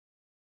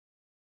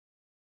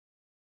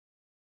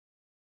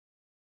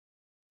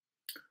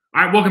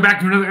All right, welcome back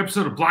to another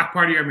episode of Block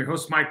Party. I'm your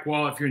host, Mike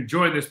Wahle. If you're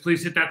enjoying this,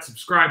 please hit that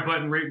subscribe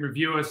button, rate and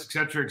review us,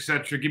 etc.,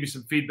 etc. Give me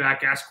some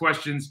feedback, ask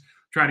questions,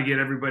 try to get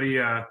everybody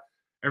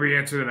every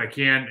answer that I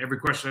can. Every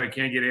question I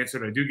can get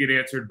answered, I do get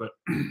answered, but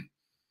you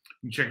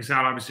can check us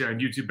out, obviously, on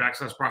YouTube,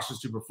 /Process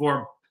to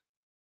Perform.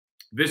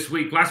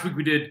 Last week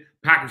we did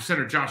Packers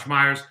center Josh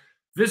Myers.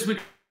 This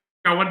week,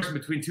 I went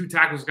between two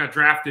tackles got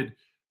drafted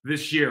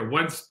this year.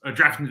 One's a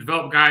drafted and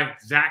developed guy,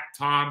 Zach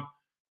Tom,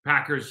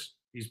 Packers.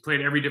 He's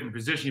played every different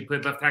position. He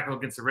played left tackle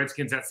against the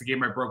Redskins. That's the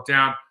game I broke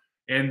down.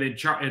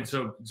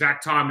 So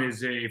Zach Tom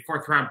is a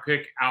fourth-round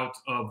pick out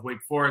of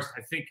Wake Forest.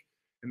 I think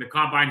in the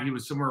combine he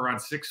was somewhere around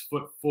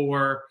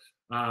 6'4",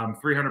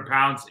 300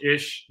 pounds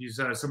ish.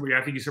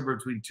 I think he's somewhere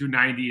between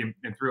 290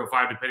 and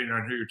 305, depending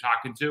on who you're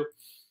talking to.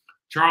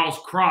 Charles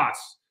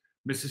Cross,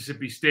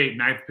 Mississippi State,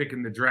 ninth pick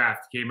in the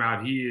draft, came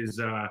out. He is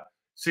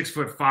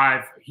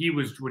 6'5".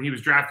 When he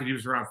was drafted, he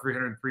was around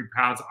 303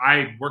 pounds.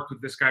 I worked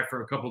with this guy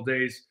for a couple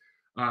days.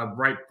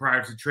 Right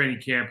prior to training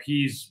camp.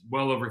 He's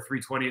well over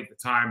 320 at the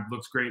time.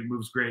 Looks great,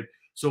 moves great.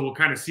 So we'll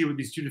kind of see what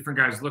these two different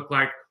guys look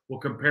like. We'll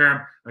compare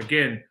them.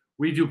 Again,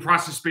 we do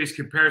process-based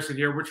comparison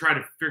here. We're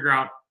trying to figure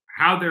out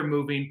how they're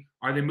moving.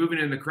 Are they moving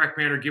in the correct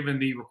manner given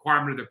the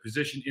requirement of their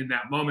position in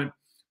that moment?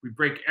 We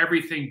break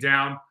everything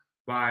down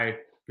by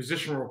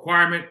positional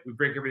requirement. We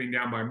break everything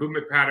down by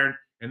movement pattern.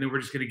 And then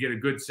we're just going to get a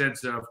good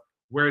sense of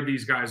where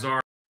these guys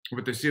are,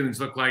 what their ceilings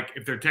look like,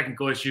 if they're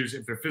technical issues,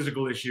 if they're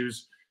physical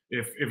issues,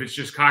 if it's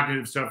just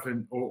cognitive stuff,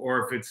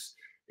 or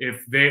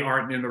if they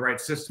aren't in the right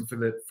system for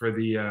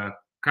the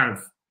kind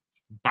of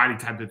body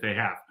type that they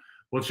have.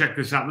 We'll check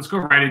this out. Let's go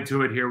right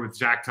into it here with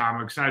Zach Tom.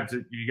 I'm excited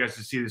for you guys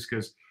to see this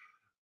because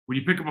when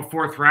you pick up a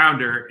fourth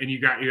rounder and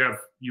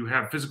you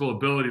have physical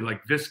ability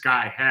like this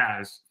guy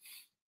has,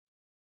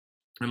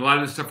 and a lot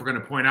of the stuff we're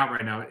going to point out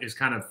right now is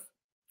kind of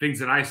things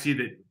that I see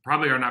that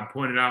probably are not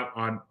pointed out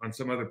on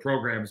some other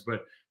programs,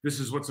 but this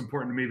is what's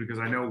important to me because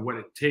I know what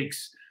it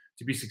takes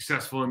to be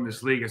successful in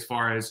this league as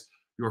far as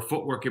your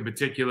footwork in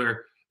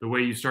particular, the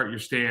way you start your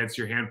stance,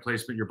 your hand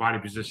placement, your body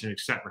position, et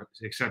cetera,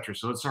 et cetera.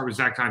 So let's start with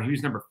Zach Tom.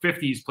 He's number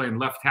 50. He's playing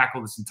left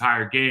tackle this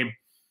entire game.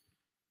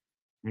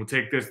 We'll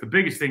take this. The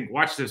biggest thing,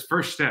 watch this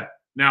first step.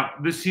 Now,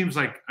 this seems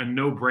like a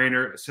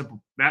no-brainer, a simple,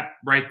 that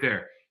right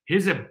there.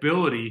 His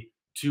ability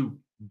to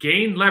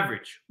gain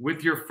leverage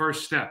with your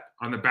first step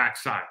on the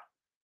backside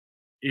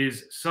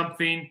is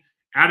something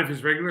out of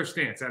his regular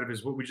stance, out of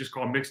his what we just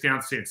call mixed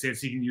down stance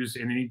he can use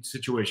in any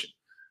situation.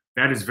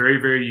 That is very,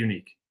 very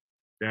unique.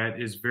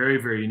 That is very,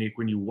 very unique.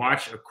 When you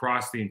watch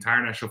across the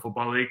entire National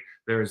Football League,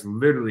 there is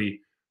literally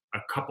a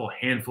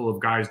handful of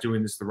guys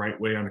doing this the right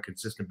way on a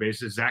consistent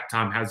basis. Zach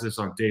Tom has this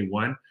on day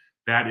one.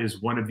 That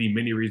is one of the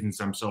many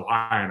reasons I'm so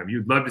high on him.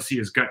 You'd love to see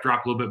his gut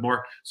drop a little bit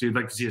more, so you'd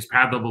like to see his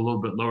pad level a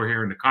little bit lower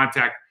here in the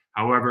contact.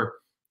 However,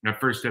 that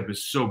first step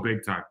is so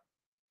big time.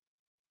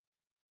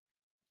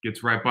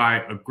 Gets right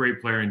by a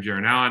great player in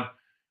Jaron Allen.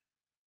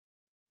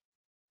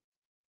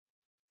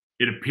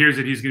 It appears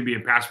that he's going to be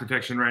in pass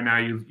protection right now.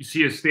 You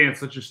see his stance.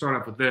 Let's just start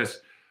off with this.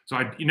 So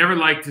you never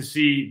like to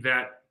see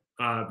that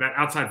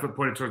outside foot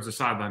pointed towards the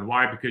sideline.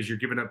 Why? Because you're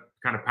giving up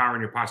kind of power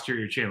in your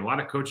posterior chain. A lot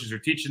of coaches are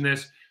teaching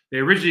this. They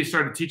originally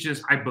started teaching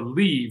this, I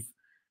believe,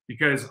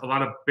 because a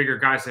lot of bigger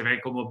guys have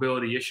ankle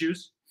mobility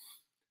issues.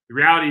 The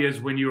reality is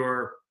when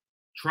you're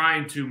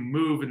trying to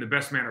move in the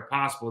best manner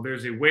possible,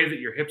 there's a way that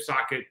your hip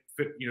socket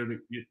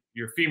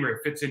your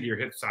femur fits into your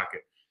hip socket,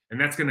 and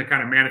that's going to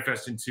kind of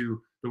manifest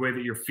into the way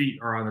that your feet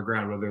are on the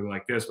ground, whether they're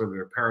like this, whether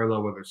they're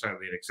parallel, whether they're side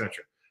lean,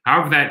 etc.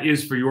 However that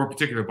is for your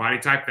particular body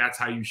type, that's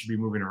how you should be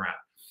moving around.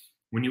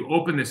 When you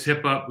open this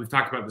hip up, we've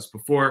talked about this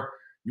before,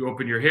 you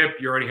open your hip,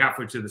 you're already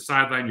halfway to the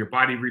sideline, your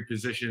body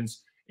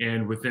repositions,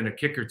 and within a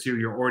kick or two,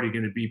 you're already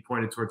going to be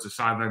pointed towards the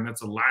sideline.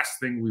 That's the last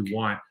thing we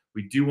want.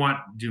 We do not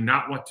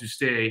want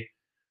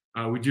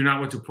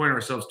to point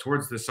ourselves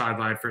towards the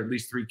sideline for at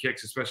least 3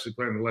 kicks, especially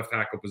playing the left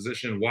tackle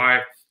position.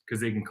 Why?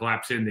 Because they can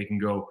collapse in. They can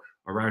go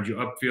around you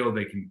upfield.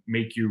 They can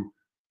make you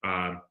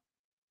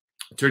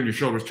turn your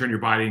shoulders, turn your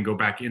body, and go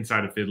back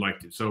inside if they'd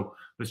like to. So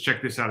let's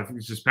check this out. I think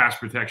this is pass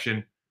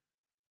protection.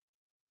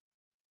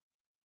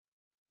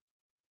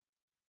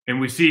 And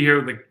we see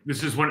here, like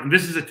this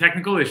is a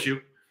technical issue,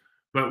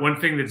 but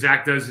one thing that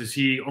Zach does is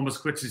he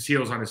almost clicks his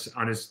heels on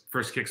his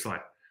first kick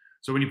slide.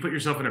 So when you put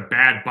yourself in a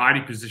bad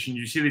body position,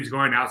 you see that he's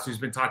going out. So he's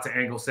been taught to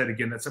angle set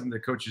again. That's something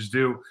that coaches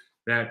do.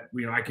 That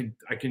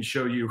I can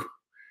show you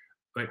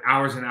like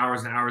hours and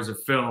hours and hours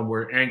of film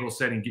where angle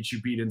setting gets you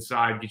beat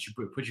inside,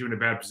 put you in a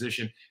bad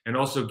position, and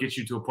also gets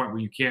you to a point where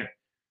you can't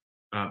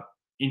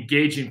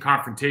engage in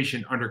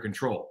confrontation under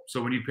control.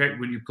 So when you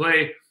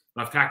play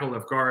left tackle,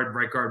 left guard,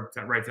 right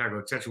tackle,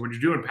 etc., when you're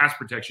doing pass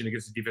protection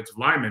against the defensive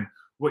lineman,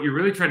 what you're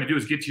really trying to do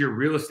is get to your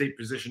real estate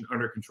position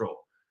under control.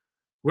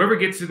 Whoever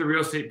gets to the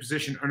real estate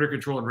position under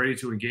control and ready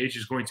to engage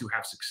is going to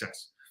have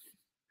success.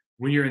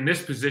 When you're in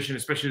this position,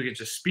 especially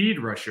against a speed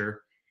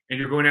rusher, and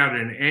you're going out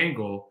at an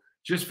angle,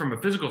 just from a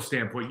physical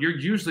standpoint, you're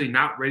usually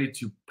not ready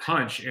to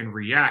punch and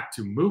react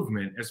to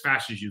movement as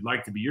fast as you'd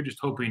like to be. You're just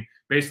hoping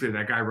basically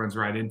that guy runs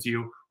right into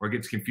you or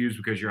gets confused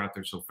because you're out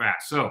there so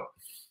fast. So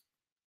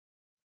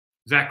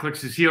Zach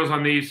clicks his heels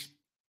on these.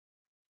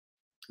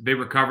 They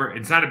recover.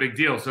 It's not a big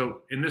deal.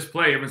 So in this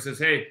play, everyone says,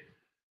 hey,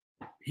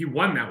 he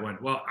won that one.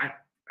 Well,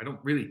 I don't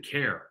really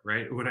care,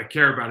 right? What I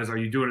care about is, are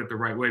you doing it the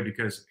right way?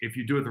 Because if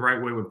you do it the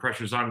right way when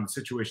pressure's on and the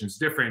situation's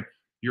different,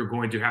 you're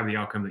going to have the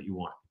outcome that you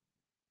want.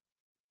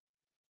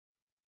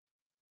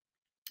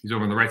 He's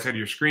over on the right side of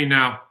your screen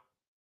now.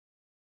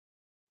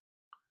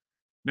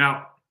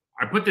 Now,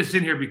 I put this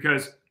in here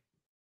because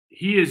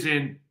he is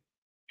in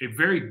a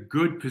very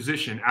good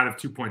position out of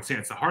 2-point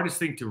stance. The hardest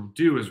thing to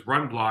do is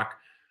run block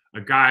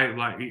a guy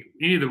like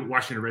any of the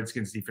Washington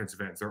Redskins defensive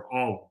ends. They're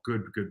all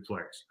good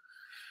players.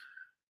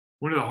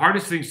 One of the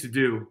hardest things to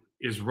do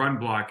is run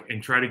block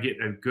and try to get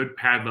a good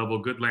pad level,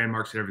 good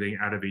landmarks and everything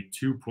out of a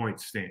 2-point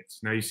stance.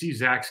 Now you see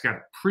Zach's got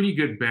a pretty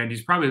good bend.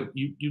 He's probably,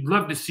 you'd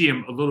love to see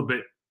him a little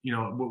bit,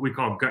 what we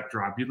call gut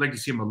drop. You'd like to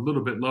see him a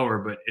little bit lower,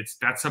 but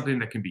that's something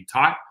that can be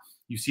taught.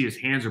 You see his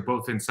hands are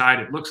both inside.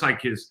 It looks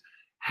like his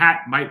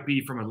hat might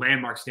be, from a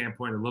landmark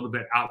standpoint, a little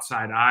bit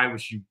outside eye,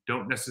 which you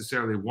don't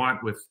necessarily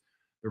want with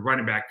the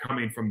running back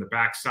coming from the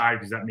backside,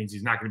 because that means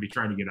he's not going to be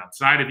trying to get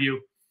outside of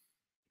you.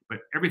 But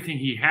everything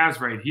he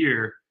has right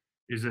here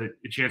is a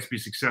chance to be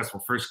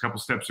successful. First couple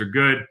steps are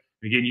good.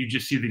 Again, you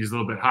just see that he's a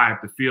little bit high up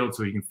the field,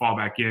 so he can fall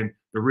back in.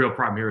 The real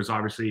problem here is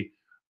obviously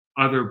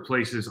other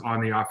places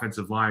on the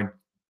offensive line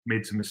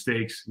made some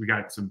mistakes. We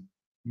got some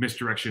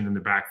misdirection in the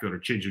backfield, or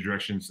change of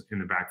directions in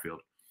the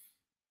backfield.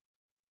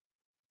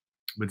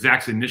 But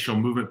Zach's initial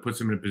movement puts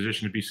him in a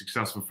position to be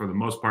successful for the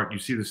most part. You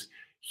see this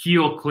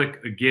heel click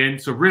again.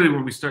 So really,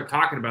 when we start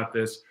talking about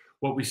this,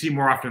 what we see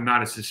more often than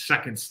not is his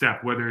second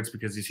step, whether it's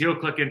because he's heel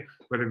clicking,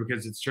 whether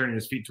because it's turning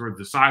his feet towards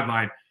the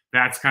sideline.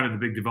 That's kind of the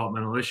big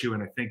developmental issue.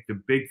 And I think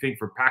the big thing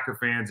for Packer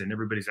fans and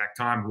everybody, Zach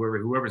Tom,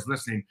 whoever's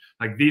listening,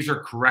 like, these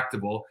are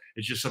correctable.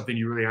 It's just something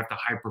you really have to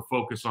hyper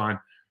focus on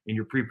in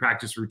your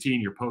pre-practice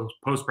routine, your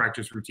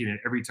post-practice routine, and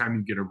every time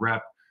you get a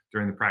rep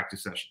during the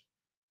practice session.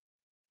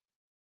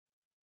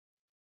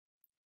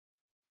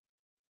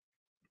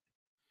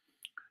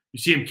 You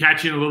see him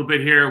catching a little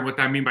bit here. What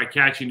I mean by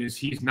catching is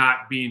he's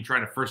not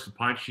trying to first to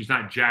punch. He's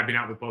not jabbing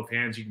out with both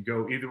hands. You can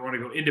go either want to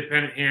go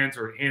independent hands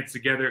or hands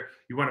together.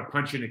 You want to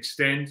punch and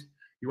extend.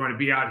 You want to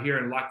be out here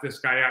and lock this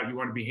guy out. You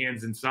want to be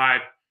hands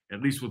inside,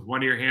 at least with one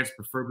of your hands,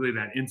 preferably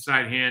that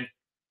inside hand.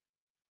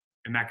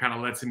 And that kind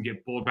of lets him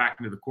get pulled back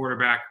into the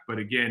quarterback. But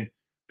again,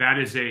 that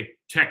is a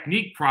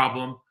technique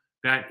problem.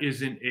 That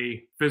isn't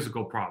a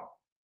physical problem.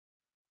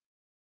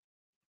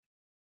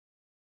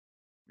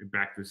 Let me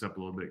back this up a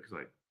little bit because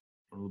I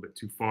a little bit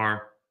too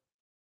far.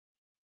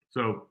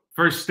 So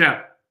first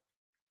step,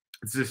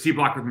 this is a C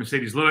block with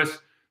Mercedes Lewis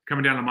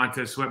coming down to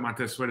Montez Sweat.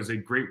 Montez Sweat is a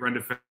great run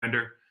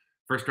defender,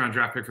 first-round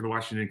draft pick for the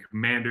Washington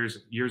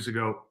Commanders years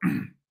ago.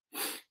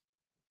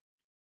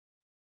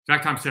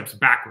 Zach Tom steps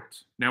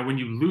backwards. Now, when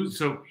you lose,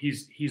 so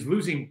he's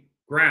losing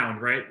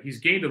ground, right? He's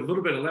gained a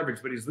little bit of leverage,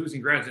 but he's losing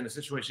ground in a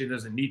situation he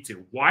doesn't need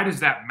to. Why does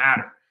that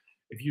matter?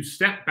 If you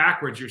step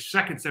backwards, your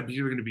second step is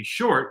either going to be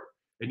short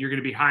and you're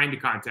going to be high into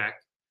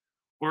contact,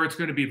 or it's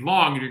going to be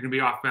long and you're going to be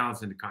off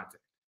balance into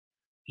contact.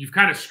 You've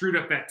kind of screwed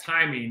up that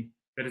timing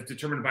that is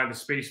determined by the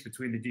space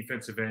between the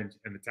defensive end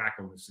and the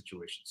tackle in this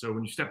situation. So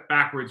when you step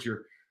backwards,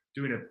 you're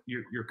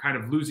kind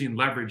of losing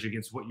leverage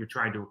against what you're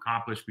trying to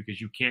accomplish because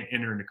you can't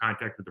enter into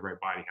contact with the right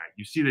body height.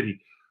 You see that he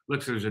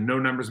looks, there's a no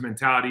numbers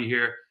mentality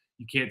here.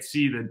 You can't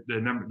see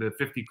the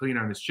 50 clean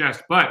on his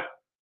chest, but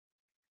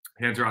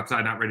hands are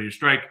outside, not ready to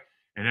strike.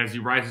 And as he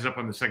rises up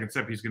on the second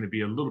step, he's going to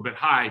be a little bit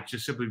high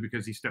just simply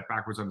because he stepped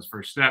backwards on his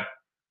first step.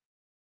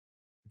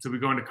 So we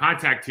go into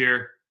contact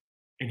here,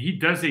 and he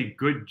does a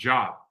good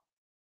job.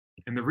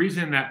 And the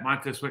reason that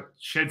Montez Sweat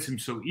sheds him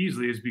so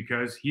easily is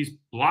because he's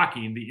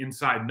blocking the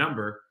inside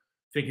number,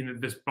 thinking that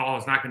this ball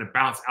is not going to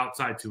bounce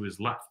outside to his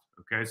left.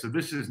 Okay, so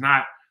this is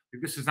not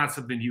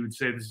something you would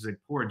say this is a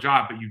poor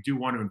job, but you do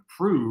want to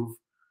improve,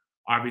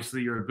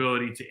 obviously, your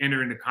ability to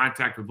enter into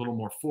contact with a little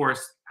more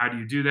force. How do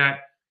you do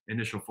that?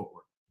 Initial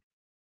footwork.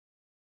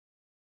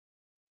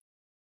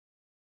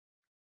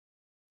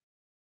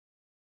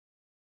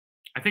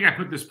 I think I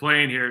put this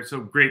play in here. So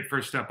great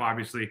first step,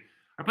 obviously.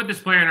 I put this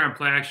play in on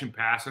play action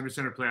pass, under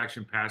center play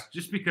action pass,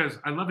 just because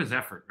I love his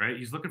effort, right?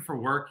 He's looking for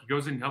work. He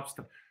goes in and helps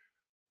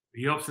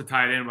the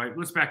tight end. Right?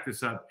 Let's back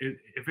this up.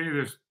 If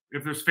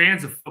there's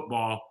fans of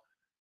football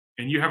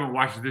and you haven't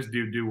watched this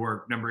dude do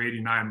work, number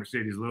 89,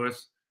 Mercedes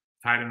Lewis,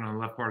 tight end on the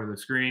left part of the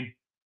screen.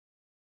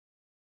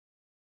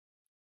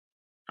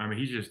 I mean,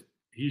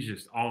 he's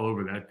just all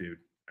over that dude.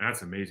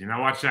 That's amazing. I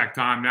watch Zach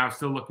Tom now,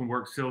 still looking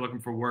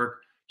for work,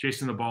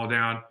 chasing the ball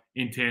down.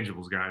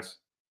 Intangibles, guys.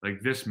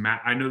 Like this,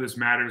 I know this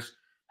matters.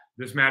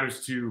 This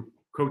matters to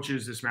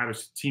coaches. This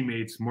matters to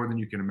teammates more than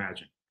you can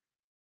imagine.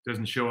 It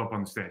doesn't show up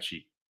on the stat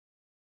sheet.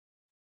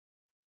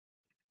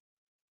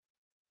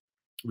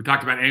 We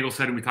talked about angle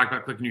setting. We talked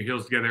about clicking your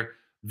heels together.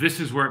 This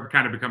is where it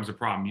kind of becomes a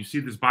problem. You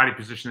see this body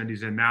position that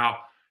he's in now.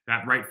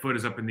 That right foot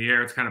is up in the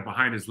air. It's kind of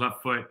behind his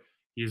left foot.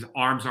 His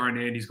arms aren't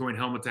in. He's going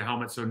helmet to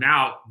helmet. So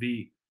now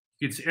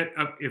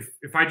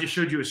if I just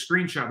showed you a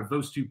screenshot of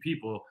those two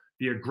people,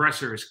 the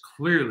aggressor is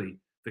clearly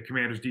the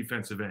Commanders'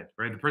 defensive end,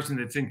 right? The person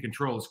that's in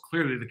control is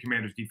clearly the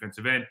Commanders'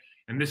 defensive end.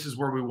 And this is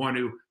where we want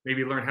to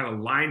maybe learn how to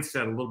line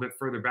set a little bit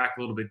further back, a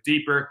little bit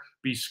deeper,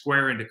 be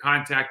square into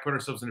contact, put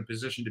ourselves in a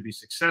position to be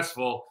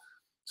successful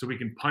so we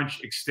can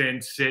punch,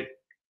 extend, sit,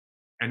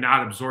 and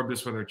not absorb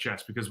this with our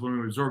chest. Because when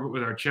we absorb it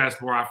with our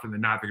chest, more often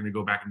than not, they're going to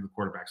go back into the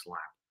quarterback's lap.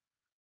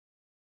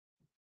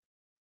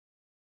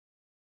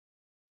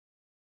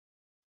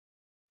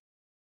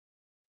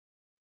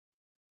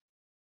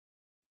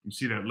 You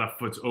see that left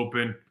foot's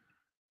open.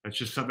 That's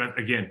just something that,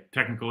 again,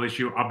 technical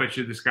issue. I'll bet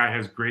you this guy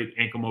has great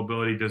ankle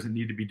mobility, doesn't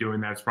need to be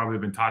doing that. It's probably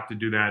been taught to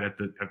do that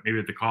maybe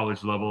at the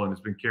college level, and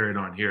it's been carried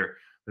on here.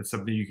 That's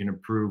something you can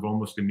improve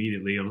almost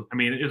immediately. I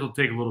mean, it'll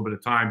take a little bit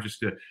of time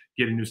just to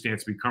get a new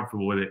stance, be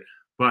comfortable with it.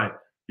 But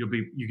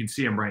you can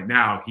see him right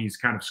now. He's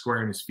kind of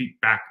squaring his feet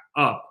back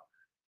up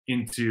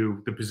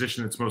into the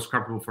position that's most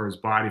comfortable for his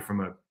body from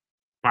a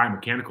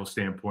biomechanical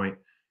standpoint.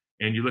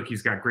 And you look,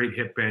 he's got great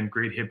hip bend,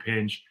 great hip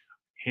hinge.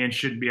 Hands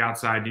shouldn't be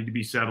outside, need to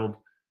be settled,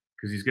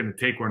 because he's going to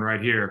take one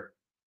right here.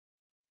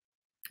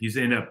 He's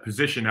in a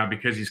position now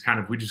because he's kind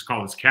of, we just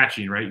call this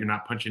catching, right? You're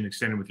not punching,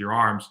 extending with your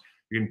arms.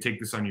 You're going to take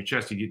this on your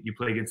chest. You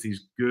play against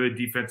these good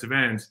defensive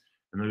ends,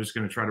 and they're just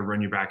going to try to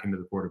run you back into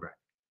the quarterback.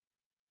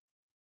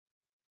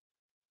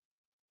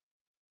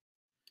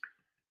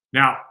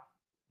 Now,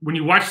 when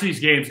you watch these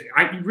games,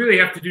 you really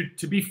have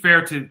to be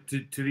fair to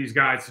these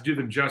guys, to do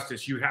them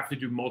justice, you have to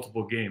do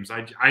multiple games.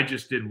 I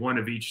just did one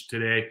of each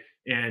today.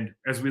 And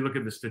as we look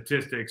at the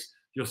statistics,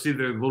 you'll see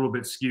they're a little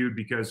bit skewed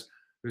because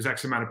there's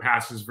X amount of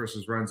passes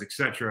versus runs,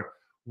 etc.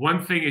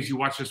 One thing is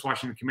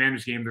watching the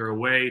Commanders game, they're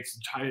away.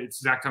 It's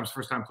Zach Tom's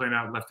first time playing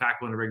out left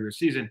tackle in a regular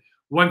season.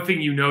 One thing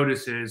you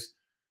notice is,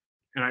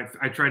 and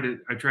I tried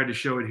to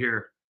show it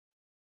here,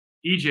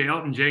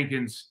 Elton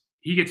Jenkins,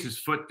 he gets his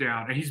foot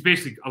down, and he's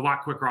basically a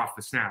lot quicker off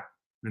the snap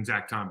than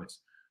Zach Tom is.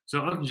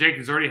 So Elton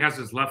Jenkins already has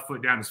his left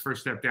foot down, his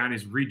first step down,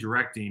 he's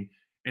redirecting,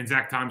 and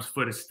Zach Tom's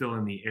foot is still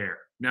in the air.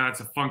 Now it's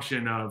a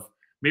function of,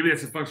 maybe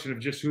that's a function of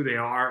just who they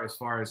are as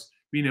far as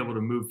being able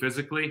to move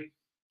physically.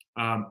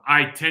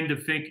 I tend to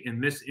think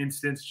in this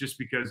instance, just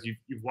because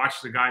you've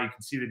watched the guy, you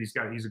can see that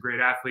he's a great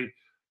athlete.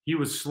 He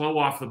was slow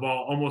off the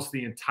ball almost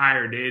the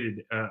entire day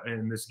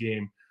in this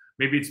game.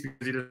 Maybe it's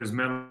because he does his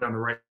mental on the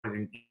right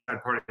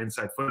part of the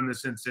inside foot in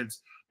this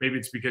instance. Maybe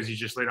it's because he's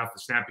just laid off the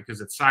snap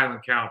because it's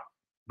silent count,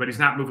 but he's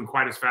not moving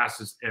quite as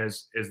fast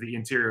as the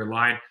interior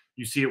line.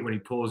 You see it when he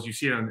pulls. You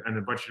see it on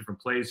a bunch of different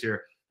plays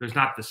here. There's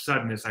not the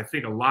suddenness. I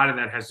think a lot of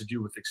that has to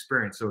do with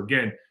experience. So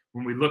again,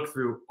 when we look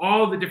through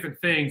all the different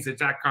things that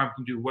Zach Tom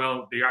can do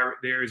well, the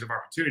areas of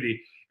opportunity,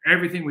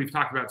 everything we've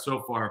talked about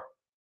so far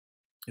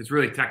is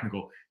really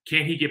technical.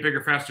 Can he get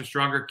bigger, faster,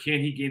 stronger? Can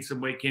he gain some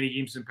weight? Can he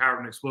gain some power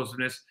and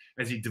explosiveness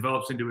as he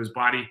develops into his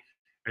body,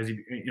 as he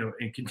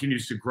and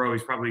continues to grow?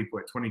 He's probably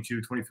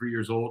 22, 23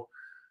 years old.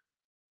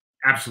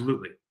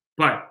 Absolutely.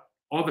 But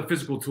all the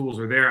physical tools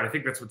are there. I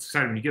think that's what's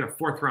exciting. When you get a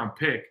fourth-round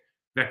pick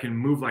that can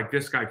move like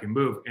this guy can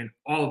move, and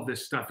all of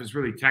this stuff is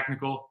really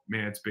technical,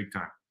 man, it's big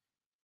time.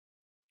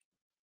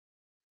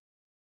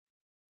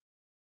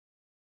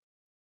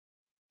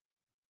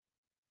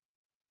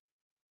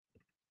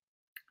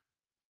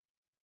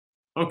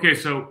 Okay,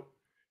 so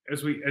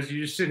as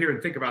you just sit here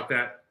and think about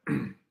that,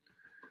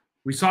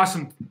 we saw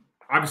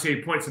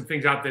obviously point some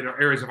things out that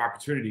are areas of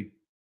opportunity.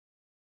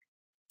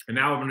 And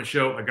now I'm going to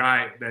show a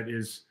guy that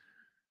is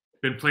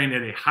been playing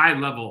at a high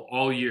level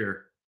all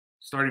year,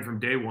 starting from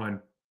day one,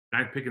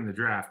 9th pick in the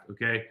draft,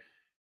 okay?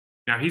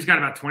 Now, he's got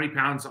about 20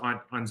 pounds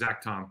on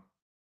Zach Tom.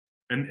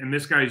 And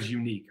this guy is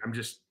unique.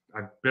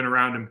 I've been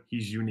around him.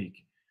 He's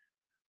unique.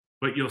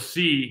 But you'll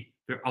see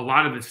that a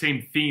lot of the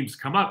same themes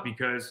come up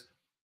because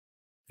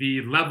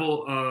the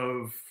level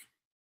of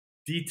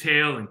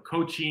detail and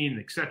coaching,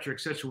 et cetera,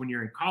 when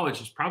you're in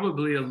college is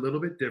probably a little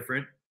bit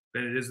different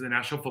than it is in the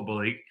National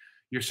Football League.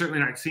 You're certainly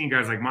not seeing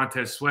guys like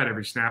Montez Sweat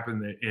every snap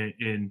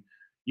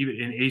even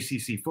in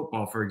ACC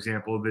football, for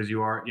example, as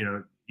you are,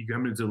 you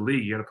come into the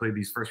league, you got to play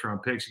these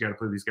first-round picks. You got to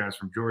play these guys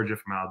from Georgia,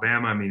 from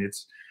Alabama. I mean,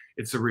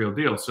 it's a real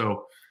deal.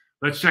 So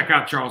let's check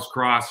out Charles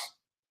Cross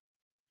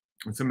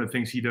and some of the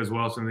things he does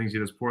well, some of the things he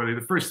does poorly.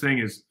 The first thing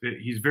is that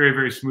he's very,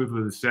 very smooth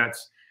with his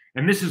sets.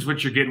 And this is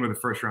what you're getting with a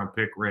first-round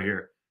pick right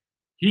here.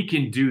 He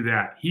can do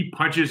that. He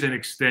punches and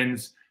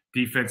extends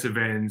defensive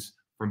ends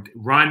from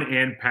run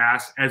and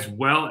pass, as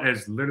well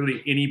as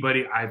literally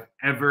anybody I've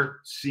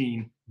ever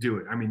seen do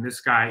it. I mean,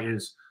 this guy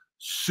is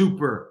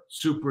super,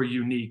 super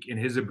unique in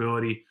his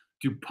ability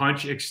to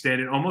punch,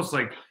 extend, and almost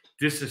like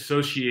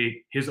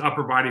disassociate his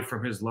upper body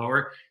from his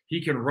lower.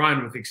 He can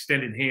run with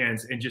extended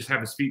hands and just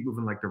have his feet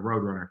moving like the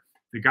Roadrunner.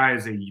 The guy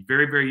is a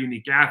very, very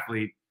unique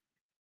athlete.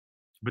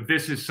 But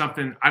this is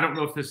something, I don't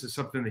know if this is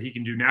something that he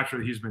can do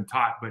naturally. He's been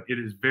taught, but it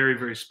is very,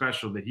 very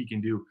special that he can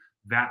do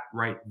that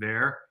right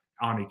there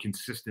on a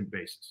consistent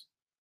basis.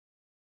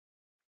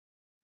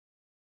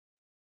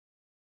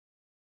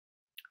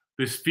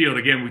 This field,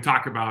 again, we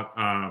talk about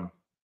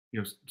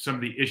some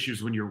of the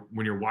issues when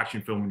you're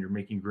watching film, when you're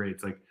making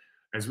grades. Like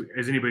as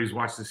anybody's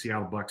watched the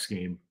Seattle Bucks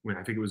game, when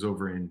I think it was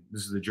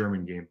this is the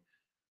German game,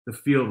 the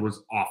field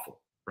was awful.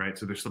 right?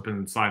 So they're slipping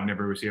and sliding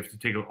everywhere. So you have to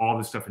take all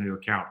this stuff into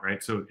account,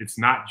 right? So it's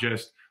not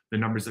just the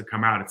numbers that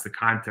come out, it's the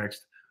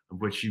context of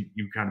which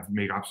you kind of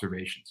make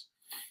observations.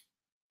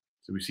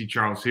 So we see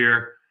Charles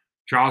here.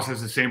 Charles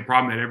has the same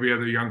problem that every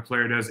other young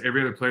player does.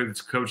 Every other player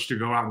that's coached to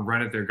go out and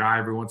run at their guy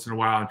every once in a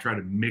while and try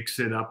to mix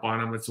it up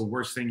on him. That's the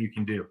worst thing you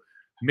can do.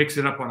 Mix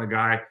it up on a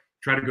guy,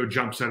 try to go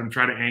jump set him,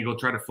 try to angle,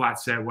 try to flat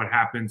set. What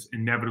happens?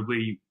 Inevitably,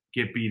 you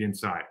get beat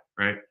inside,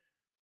 right?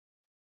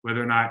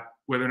 Whether or not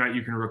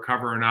you can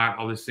recover or not,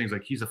 all these things,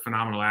 like he's a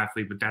phenomenal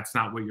athlete, but that's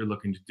not what you're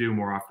looking to do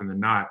more often than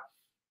not.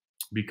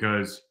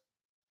 Because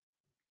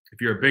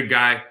if you're a big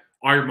guy,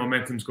 all your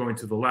momentum's going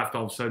to the left.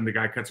 All of a sudden, the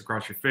guy cuts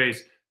across your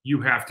face.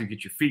 You have to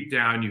get your feet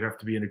down. You have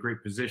to be in a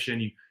great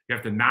position. You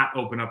have to not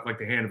open up like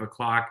the hand of a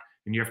clock,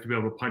 and you have to be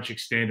able to punch,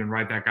 extend, and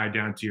ride that guy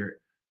down to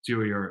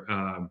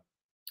your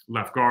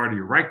left guard or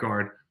your right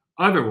guard.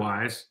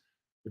 Otherwise,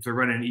 if they're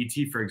running an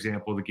ET, for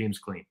example, the game's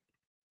clean.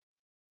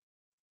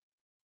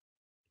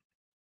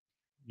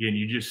 Again,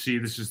 you just see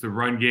this is the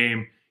run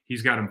game.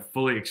 He's got him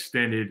fully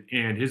extended,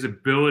 and his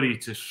ability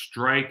to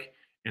strike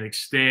and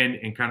extend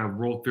and kind of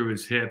roll through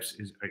his hips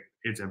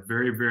it's a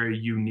very, very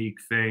unique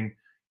thing.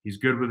 He's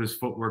good with his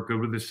footwork,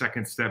 good with his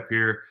second step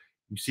here.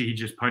 You see he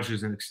just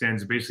punches and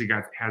extends. Basically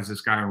has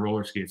this guy on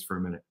roller skates for a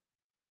minute.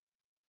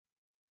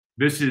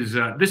 This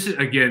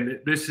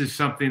is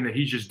something that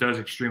he just does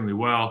extremely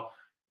well.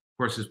 Of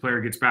course, his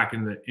player gets back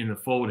in the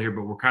fold here,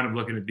 but we're kind of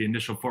looking at the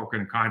initial footwork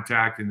and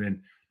contact, and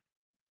then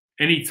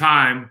any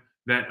time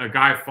that a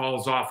guy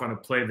falls off on a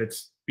play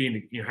that's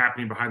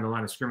happening behind the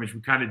line of scrimmage, we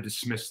kind of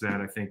dismiss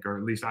that, I think, or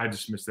at least I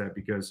dismiss that,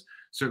 because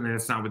certainly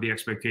that's not what the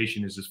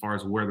expectation is as far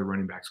as where the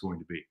running back's going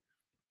to be.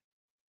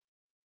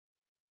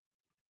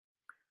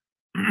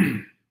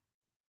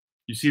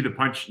 You see the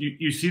punch.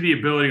 You see the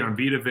ability on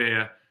Vita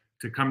Vea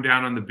to come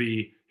down on the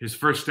B. His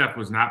first step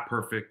was not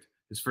perfect.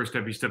 His first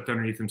step, he stepped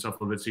underneath himself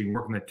a little bit, so you can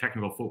work on that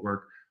technical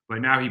footwork.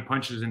 But now he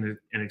punches and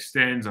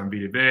extends on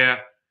Vita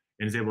Vea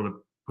and is able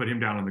to put him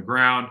down on the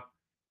ground.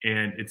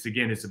 And it's,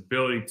 again, his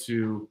ability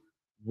to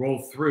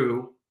roll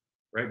through,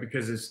 right?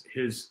 Because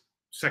his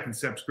second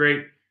step's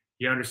great.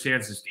 He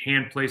understands his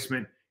hand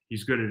placement.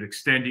 He's good at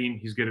extending.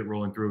 He's good at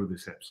rolling through with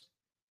his hips.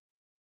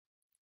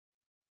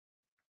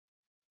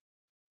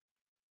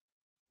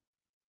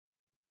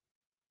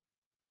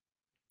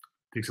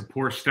 Takes a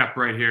poor step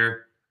right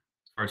here,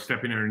 as far as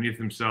stepping underneath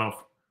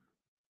himself.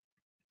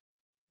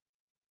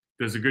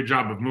 Does a good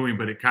job of moving,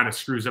 but it kind of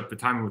screws up the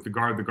timing with the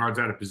guard. The guard's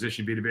out of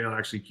position. Vita Vea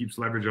actually keeps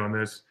leverage on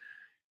this.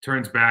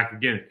 Turns back.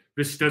 Again,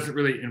 this doesn't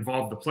really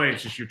involve the play.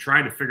 It's just you're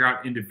trying to figure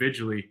out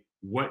individually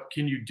what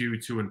can you do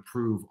to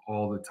improve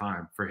all the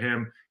time. For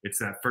him, it's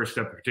that first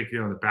step,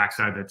 particularly on the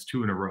backside. That's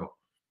 2 in a row.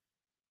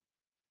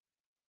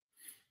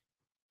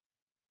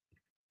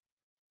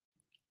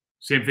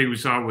 Same thing we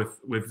saw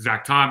with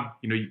Zach Tom.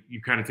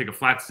 You kind of take a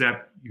flat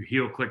step, you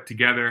heel click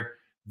together.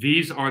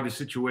 These are the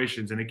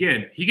situations. And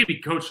again, he can be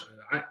coached.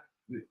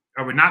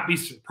 I would not be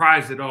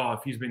surprised at all if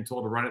he's been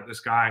told to run at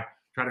this guy,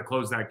 try to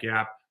close that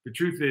gap. The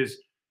truth is,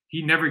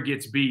 he never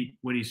gets beat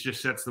when he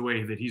just sets the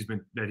way that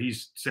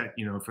he's set,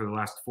 for the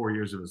last 4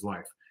 years of his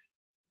life.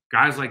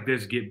 Guys like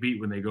this get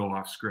beat when they go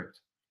off script.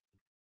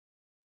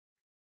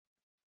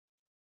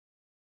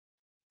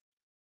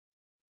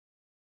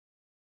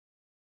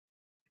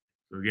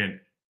 So again,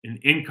 an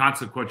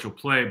inconsequential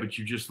play, but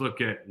you just look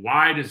at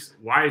why is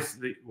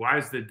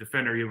the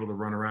defender able to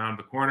run around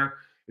the corner?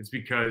 It's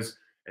because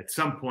at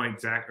some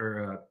point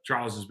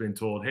Charles has been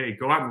told, hey,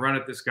 go out and run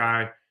at this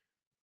guy.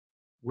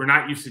 We're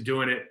not used to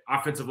doing it.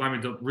 Offensive linemen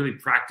don't really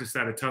practice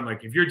that a ton.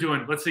 Like if you're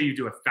doing, let's say you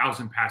do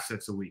 1,000 pass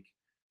sets a week,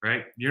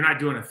 right? You're not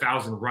doing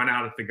 1,000 run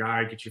out at the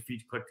guy, get your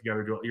feet clicked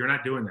together. You're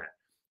not doing that.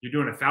 You're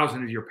doing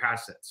 1,000 of your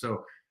pass sets.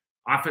 So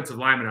offensive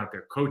linemen out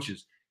there,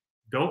 coaches,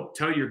 don't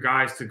tell your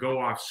guys to go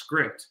off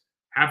script.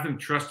 Have them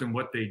trust in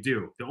what they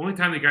do. The only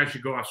time the guys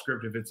should go off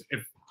script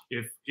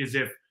if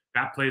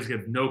that play is going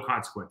to have no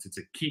consequence. It's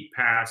a keep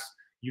pass.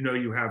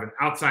 You have an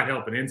outside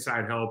help, an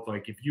inside help.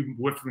 Like if you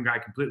whiff from the guy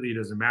completely, it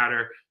doesn't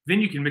matter. Then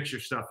you can mix your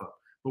stuff up.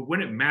 But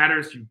when it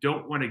matters, you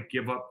don't want to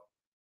give up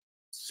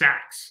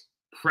sacks,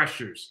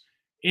 pressures,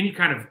 any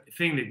kind of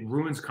thing that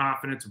ruins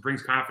confidence or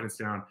brings confidence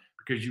down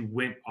because you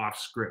went off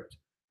script.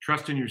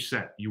 Trust in your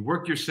set. You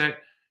work your set.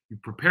 You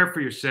prepare for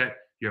your set.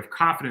 You have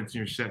confidence in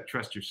your set.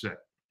 Trust your set.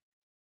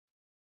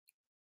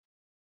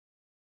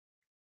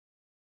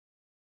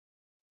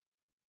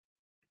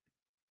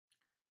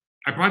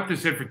 I brought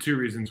this in for 2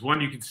 reasons.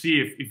 One, you can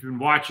see if you've been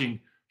watching,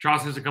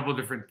 Charles has a couple of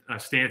different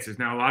stances.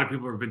 Now, a lot of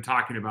people have been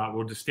talking about,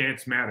 well, does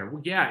stance matter?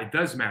 Well, yeah, it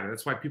does matter.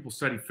 That's why people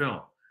study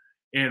film.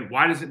 And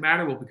why does it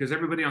matter? Well, because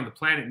everybody on the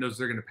planet knows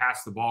they're going to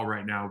pass the ball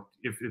right now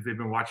if they've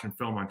been watching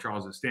film on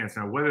Charles' stance.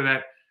 Now, whether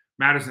that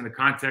matters in the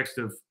context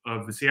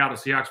of the Seattle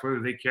Seahawks,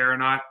 whether they care or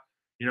not,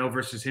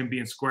 versus him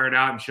being squared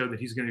out and show that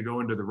he's going to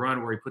go into the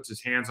run where he puts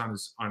his hands on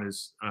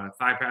his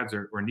thigh pads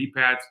or knee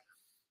pads.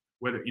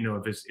 Whether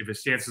if his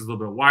stance is a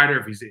little bit wider,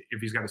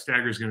 if he's got a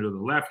stagger, he's going to go to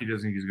the left.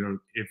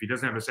 If he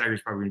doesn't have a stagger,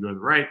 he's probably going to go to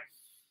the right.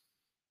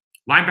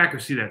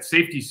 Linebackers see that.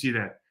 Safeties see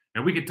that.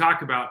 And we could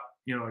talk about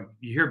you know,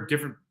 you hear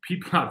different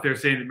people out there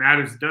saying it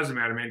matters, it doesn't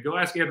matter, man. Go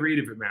ask Ed Reed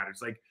if it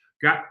matters. Like,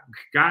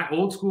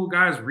 old school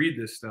guys read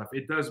this stuff.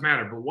 It does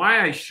matter. But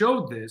why I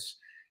showed this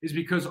is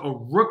because a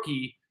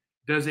rookie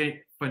does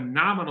a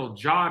phenomenal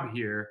job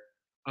here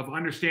of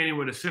understanding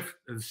what a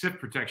SIF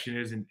protection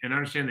is, and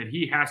understand that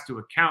he has to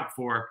account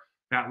for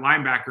that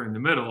linebacker in the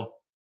middle.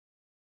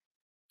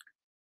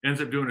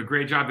 Ends up doing a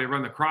great job. They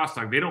run the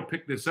crosstalk. They don't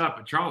pick this up,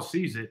 but Charles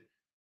sees it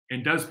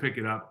and does pick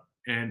it up.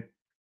 And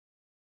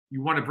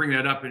you want to bring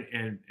that up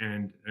and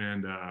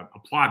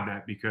applaud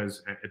that,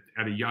 because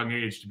at a young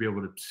age to be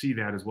able to see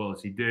that as well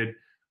as he did,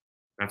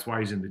 that's why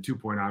he's in the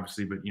 2-point,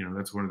 obviously. But you know,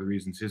 that's one of the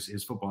reasons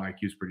his football IQ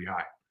is pretty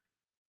high.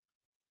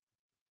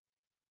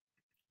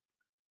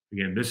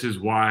 Again, this is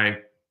why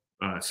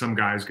some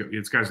guys go.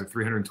 This guy's a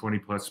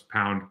 320+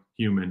 pound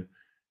human.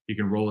 He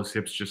can roll his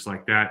hips just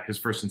like that. His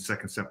first and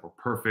second step were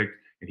perfect,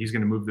 and he's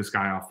going to move this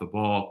guy off the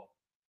ball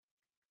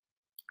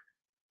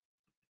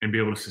and be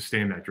able to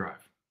sustain that drive.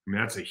 I mean,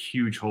 that's a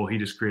huge hole he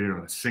just created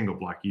on a single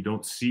block. You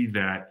don't see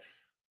that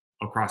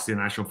across the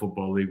National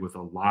Football League with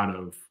a lot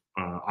of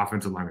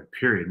offensive linemen,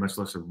 period, much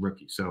less a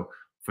rookie. So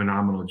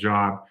phenomenal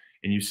job.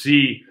 And you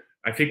see,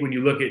 I think when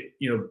you look at,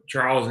 you know,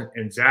 Charles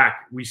and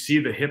Zach, we see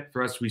the hip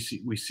thrust, we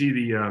see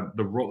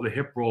the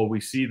hip roll,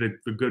 we see the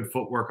good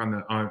footwork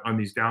on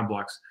these down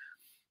blocks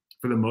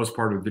for the most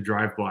part of the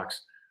drive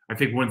blocks. I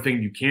think one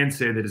thing you can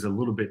say that is a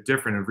little bit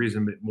different, a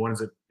reason that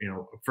one's a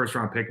first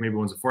round pick, maybe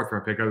one's a fourth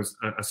round pick,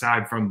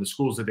 aside from the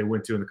schools that they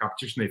went to and the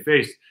competition they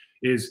faced,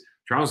 is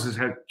Charles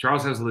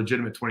has a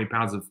legitimate 20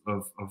 pounds of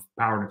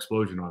power and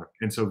explosion on it.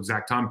 And so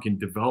Zach Tom can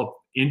develop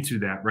into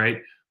that,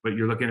 right? But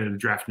you're looking at a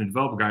draft and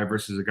develop guy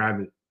versus a guy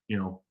that, you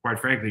know, quite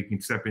frankly,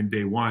 can step in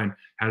day one,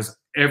 has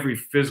every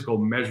physical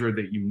measure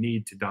that you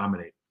need to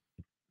dominate.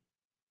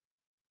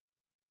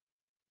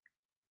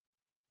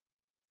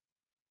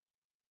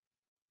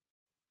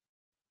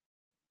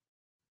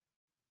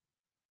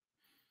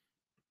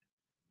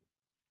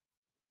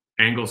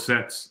 Angle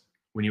sets.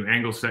 When you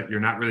angle set, you're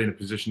not really in a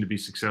position to be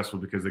successful,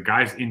 because the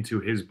guy's into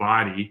his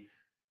body,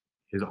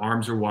 his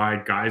arms are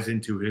wide, guy's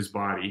into his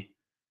body,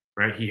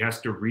 right? He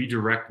has to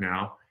redirect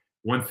now.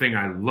 One thing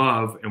I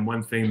love, and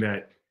one thing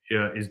that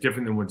is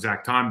different than what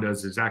Zach Tom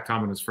does, is Zach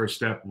Tom in his first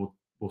step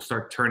will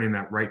start turning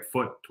that right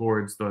foot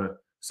towards the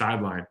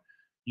sideline.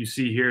 You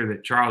see here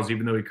that Charles,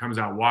 even though he comes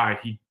out wide,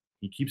 he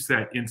keeps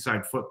that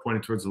inside foot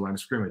pointed towards the line of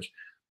scrimmage.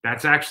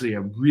 That's actually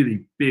a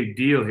really big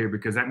deal here,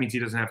 because that means he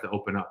doesn't have to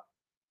open up.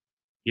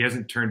 He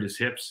hasn't turned his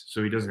hips,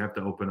 so he doesn't have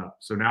to open up.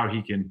 So now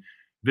he can,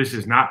 this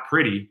is not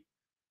pretty,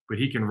 but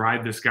he can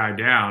ride this guy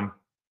down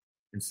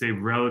and stay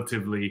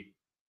relatively,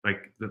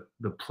 like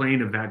the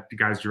plane of that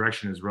guy's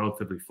direction is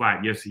relatively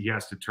flat. Yes, he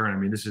has to turn. I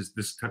mean,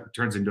 this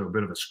turns into a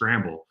bit of a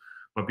scramble,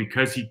 but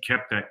because he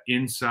kept that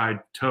inside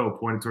toe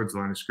pointed towards the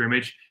line of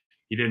scrimmage,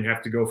 he didn't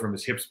have to go from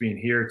his hips being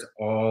here to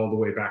all the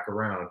way back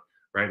around,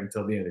 right,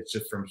 until the end. It's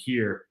just from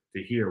here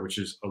to here, which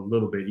is a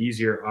little bit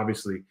easier.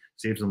 Obviously,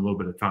 saves him a little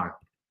bit of time.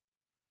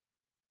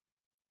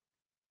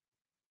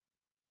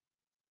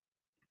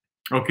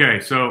 Okay,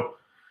 so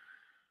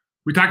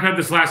we talked about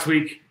this last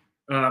week,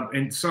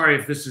 and sorry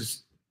if this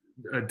is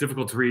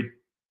difficult to read.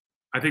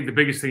 I think the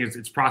biggest thing is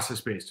it's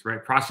process-based,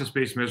 right?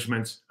 Process-based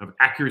measurements of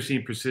accuracy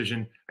and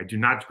precision. I do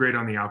not grade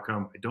on the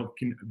outcome.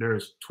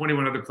 There's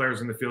 21 other players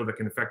in the field that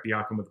can affect the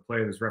outcome of the play.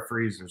 There's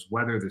referees, there's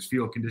weather, there's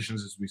field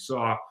conditions, as we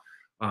saw,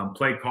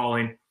 play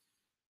calling.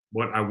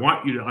 What I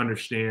want you to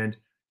understand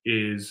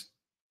is,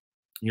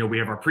 you know, we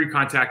have our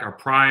pre-contact, our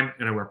prime,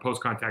 and our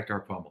post-contact,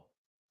 our pummel.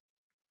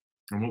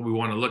 And what we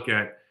want to look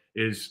at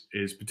is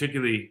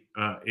particularly,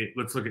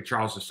 let's look at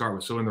Charles to start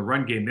with. So in the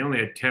run game, they only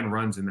had 10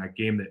 runs in that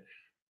game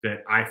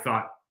that I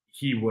thought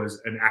he was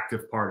an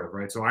active part of,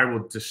 right? So I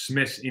will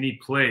dismiss any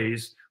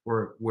plays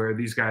where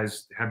these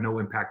guys have no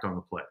impact on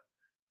the play,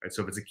 right?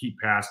 So if it's a keep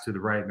pass to the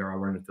right and they're all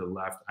running to the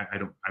left, I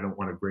don't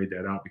want to grade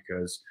that out,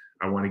 because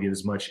I want to get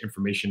as much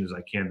information as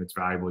I can that's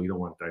valuable. You don't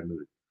want it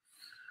diluted.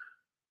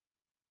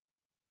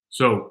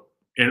 So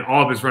in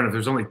all of his run, if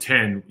there's only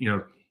 10, you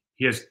know,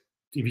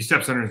 if he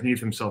steps underneath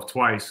himself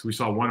twice, we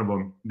saw one of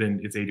them, then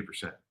it's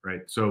 80%,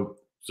 right? So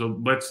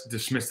let's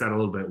dismiss that a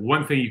little bit.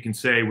 One thing you can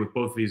say with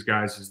both of these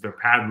guys is their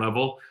pad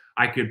level.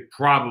 I could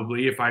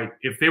probably,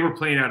 if they were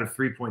playing out of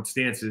 3-point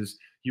stances,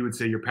 you would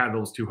say your pad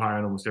level is too high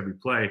on almost every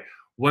play.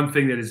 One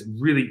thing that is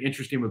really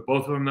interesting with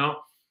both of them, though,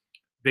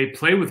 they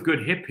play with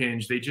good hip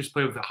hinge. They just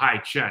play with a high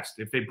chest.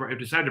 If they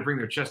decide to bring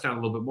their chest down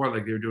a little bit more,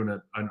 like they were doing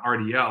an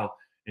RDL,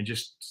 and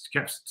just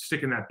kept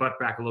sticking that butt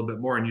back a little bit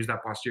more and use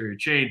that posterior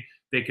chain,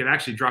 they could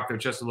actually drop their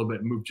chest a little bit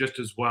and move just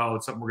as well.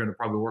 It's something we're going to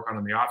probably work on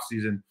in the off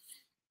season.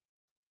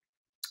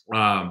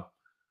 But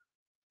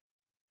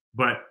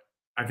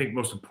I think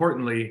most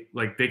importantly,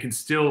 like they can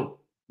still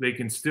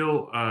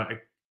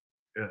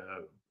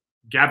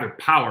gather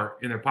power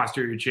in their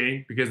posterior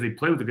chain because they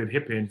play with a good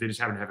hip hinge. They just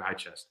happen to have a high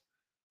chest.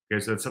 Okay,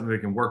 so that's something they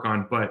can work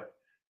on, but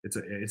it's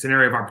an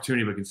area of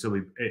opportunity, but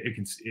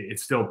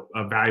it's still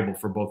valuable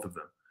for both of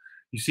them.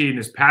 You see in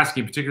this pass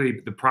game,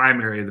 particularly the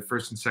prime area, the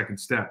first and second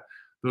step,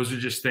 those are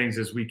just things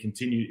as we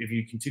continue. If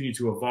you continue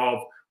to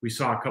evolve, We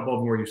saw a couple of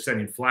them where you're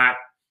setting flat.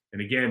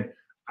 And again,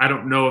 I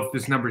don't know if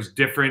this number is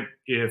different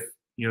if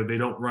they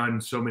don't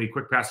run so many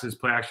quick passes,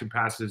 play action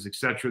passes,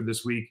 etc.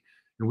 this week.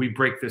 And we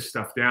break this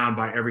stuff down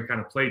by every kind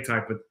of play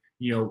type. But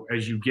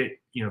as you get,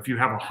 if you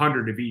have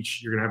 100 of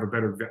each, you're gonna have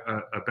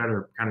a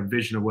better kind of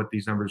vision of what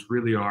these numbers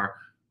really are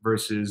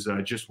versus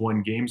just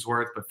one game's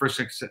worth. But first,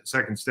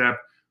 second step,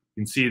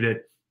 you can see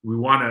that we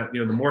want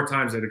to, the more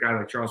times that a guy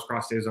like Charles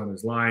Cross stays on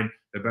his line,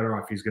 the better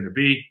off he's going to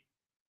be.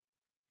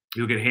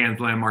 You'll get hands,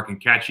 landmark,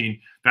 and catching.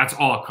 That's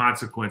all a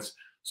consequence.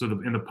 So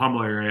in the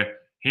pummel area,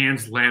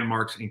 hands,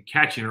 landmarks, and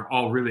catching are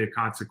all really a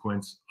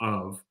consequence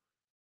of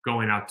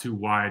going out too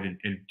wide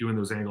and doing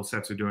those angle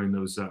sets or doing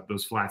those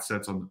flat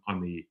sets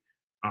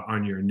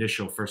on your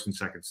initial first and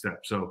second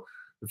step. So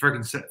the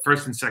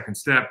first and second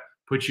step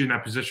puts you in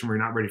that position where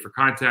you're not ready for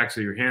contact, so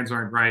your hands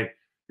aren't right.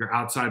 You're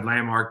outside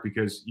landmark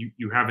because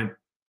you haven't.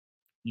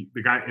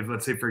 The guy, if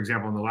let's say for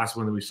example, in the last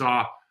one that we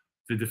saw,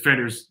 the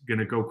defender's going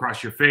to go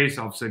across your face.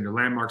 All of a sudden, your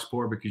landmark's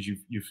poor because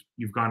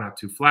you've gone out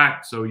too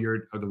flat, so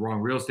you're at the wrong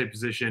real estate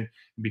position.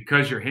 And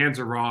because your hands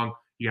are wrong,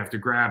 you have to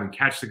grab and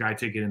catch the guy,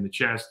 take it in the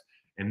chest,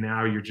 and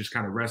now you're just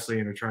kind of wrestling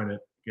and trying to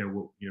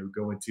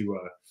go into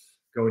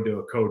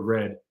a code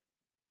red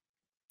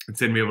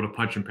instead of be able to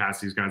punch and pass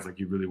these guys like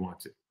you really want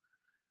to.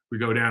 We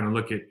go down and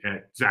look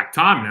at Zach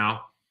Tom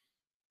now.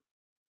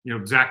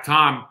 Zach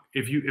Tom,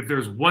 if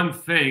there's one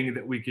thing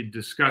that we could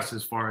discuss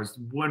as far as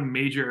one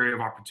major area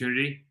of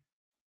opportunity,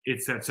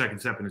 it's that second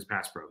step in his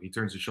pass pro. He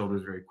turns his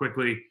shoulders very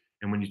quickly,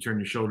 and when you turn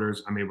your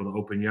shoulders, I'm able to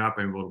open you up.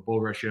 I'm able to bull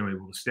rush you. I'm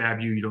able to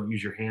stab you. You don't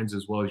use your hands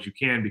as well as you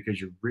can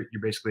because you're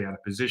basically out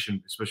of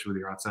position, especially with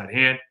your outside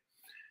hand.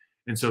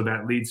 And so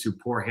that leads to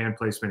poor hand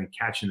placement and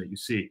catching that you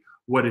see.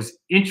 What is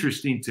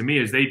interesting to me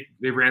is they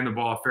ran the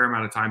ball a fair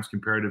amount of times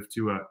comparative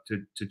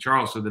to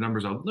Charles, so the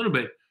numbers are a little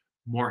bit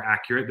more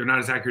accurate. They're not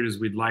as accurate as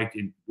we'd like.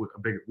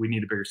 We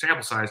need a bigger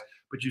sample size,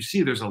 but you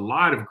see there's a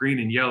lot of green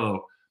and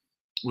yellow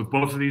with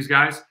both of these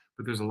guys,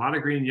 but there's a lot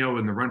of green and yellow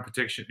in the run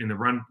protection, in the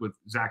run with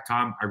Zach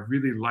Tom. I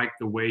really like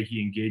the way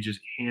he engages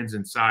hands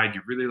inside.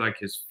 You really like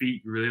his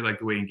feet. You really like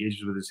the way he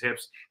engages with his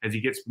hips. As he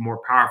gets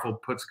more powerful,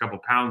 puts a couple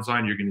pounds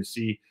on, you're going to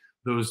see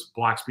those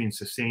blocks being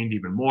sustained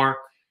even more.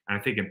 And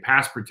I think in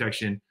pass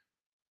protection,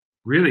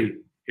 really,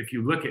 if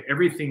you look at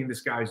everything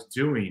this guy's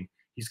doing,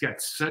 he's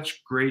got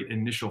such great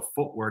initial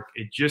footwork.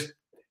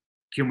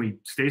 Can we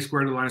stay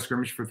square to the line of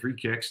scrimmage for 3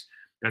 kicks?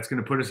 That's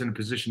going to put us in a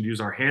position to use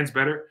our hands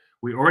better.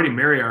 We already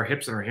marry our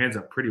hips and our hands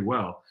up pretty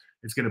well.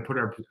 It's going to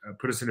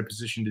put us in a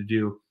position to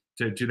do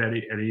that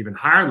at an even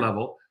higher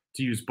level,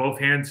 to use both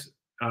hands,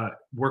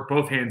 work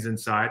both hands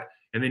inside.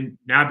 And then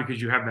now,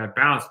 because you have that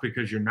balance,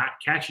 because you're not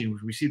catching,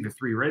 we see the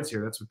 3 reds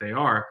here. That's what they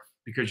are.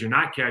 Because you're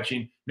not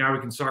catching, now we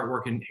can start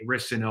working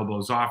wrists and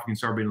elbows off. We can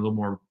start being a little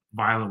more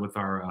violent with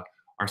our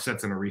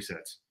sets and our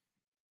resets.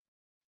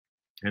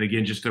 And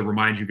again, just to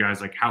remind you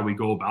guys like how we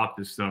go about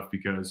this stuff,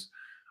 because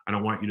I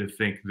don't want you to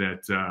think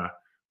that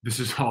this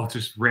is all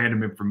just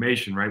random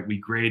information, right? We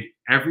grade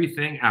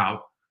everything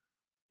out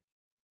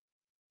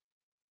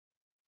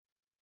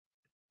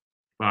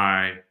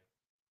by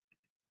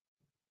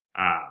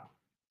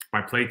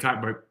play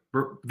type, by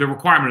the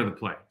requirement of the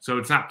play. So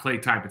it's not play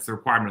type, it's the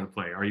requirement of the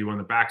play. Are you on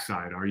the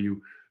backside? Are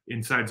you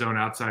inside zone,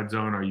 outside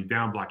zone? Are you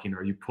down blocking?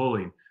 Are you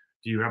pulling?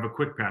 Do you have a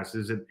quick pass?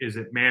 Is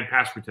it man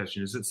pass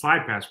protection? Is it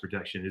slide pass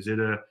protection? Is it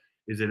a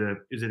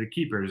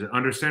keeper? Is it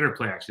under center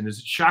play action? Is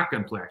it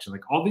shotgun play action?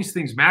 Like, all these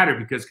things matter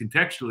because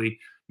contextually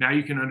now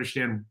you can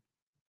understand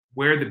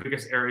where the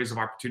biggest areas of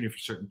opportunity for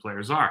certain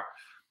players are.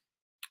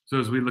 So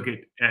as we look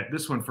at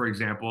this one, for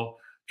example,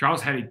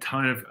 Charles had a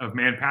ton of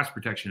man pass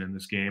protection in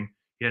this game.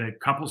 He had a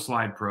couple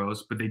slide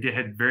pros, but they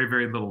had very,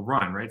 very little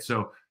run, right?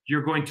 So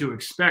you're going to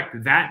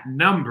expect that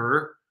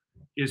number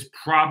is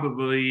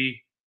probably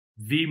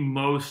the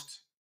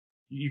most,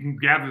 you can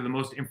gather the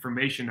most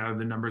information out of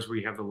the numbers where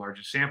you have the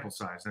largest sample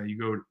size. Now you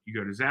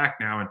go to Zach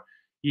now, and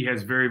he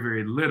has very,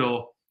 very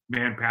little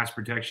man pass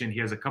protection.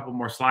 He has a couple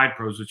more slide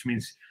pros, which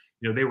means,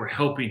 they were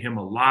helping him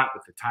a lot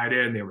with the tight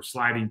end. They were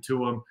sliding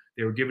to him.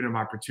 They were giving him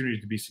opportunity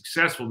to be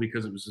successful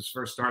because it was his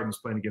first start and was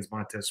playing against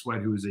Montez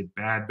Sweat, who is a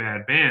bad,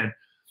 bad man,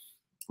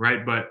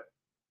 right? But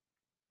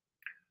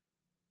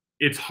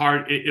it's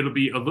hard. It'll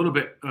be a little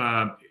bit,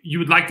 you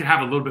would like to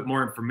have a little bit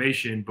more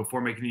information before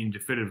making any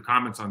definitive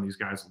comments on these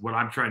guys. What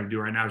I'm trying to do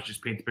right now is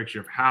just paint the picture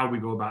of how we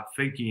go about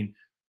thinking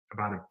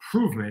about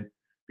improvement,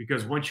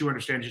 because once you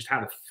understand just how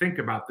to think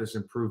about this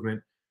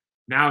improvement,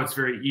 now it's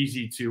very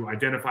easy to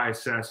identify,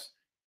 assess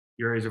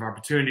your areas of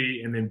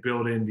opportunity, and then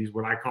build in these,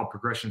 what I call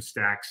progression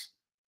stacks,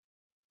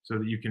 so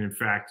that you can, in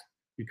fact,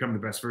 become the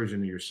best version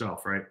of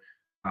yourself, right?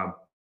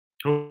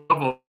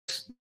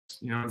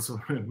 It's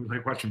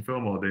like watching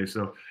film all day.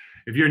 So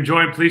if you're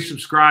enjoying, please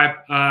subscribe.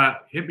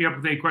 Hit me up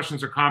with any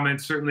questions or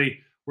comments. Certainly,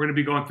 we're going to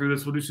be going through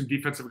this. We'll do some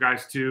defensive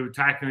guys too.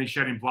 Tackling and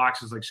shedding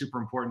blocks is like super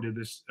important to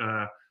this,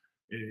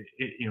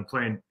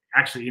 playing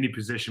actually any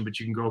position, but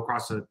you can go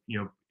across at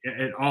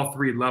all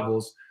 3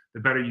 levels. The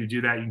better you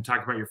do that, you can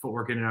talk about your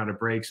footwork in and out of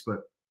breaks.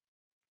 But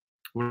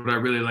what I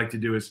really like to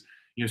do is,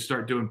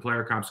 start doing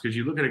player comps, because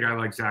you look at a guy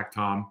like Zach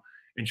Tom,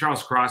 And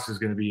Charles Cross is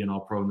going to be an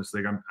all-pro in this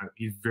league.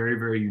 He's very,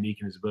 very unique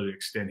in his ability to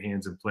extend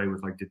hands and play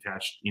with like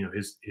detached,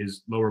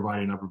 his lower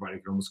body and upper body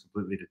can almost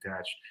completely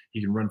detach.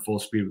 He can run full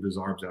speed with his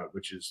arms out,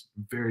 which is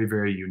very,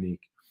 very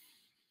unique.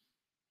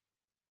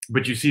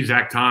 But you see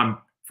Zach Tom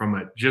from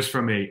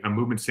a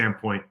movement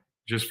standpoint,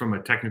 just from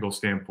a technical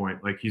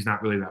standpoint, like he's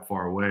not really that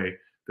far away.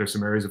 There's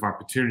some areas of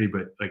opportunity,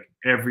 but like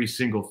every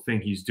single thing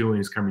he's doing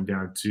is coming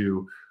down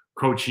to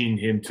coaching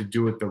him to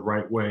do it the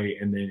right way,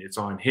 and then it's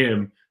on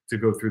him to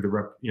go through the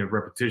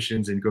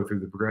repetitions and go through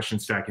the progression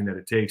stacking that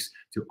it takes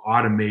to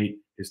automate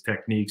his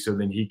technique, so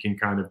then he can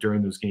kind of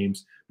during those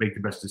games make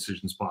the best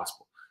decisions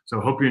possible. So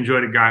I hope you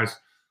enjoyed it, guys.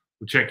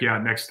 We'll check you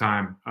out next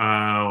time.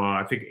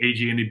 I think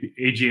AG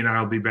and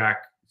I will be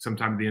back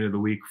sometime at the end of the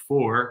week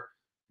for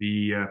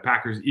the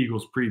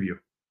Packers-Eagles preview.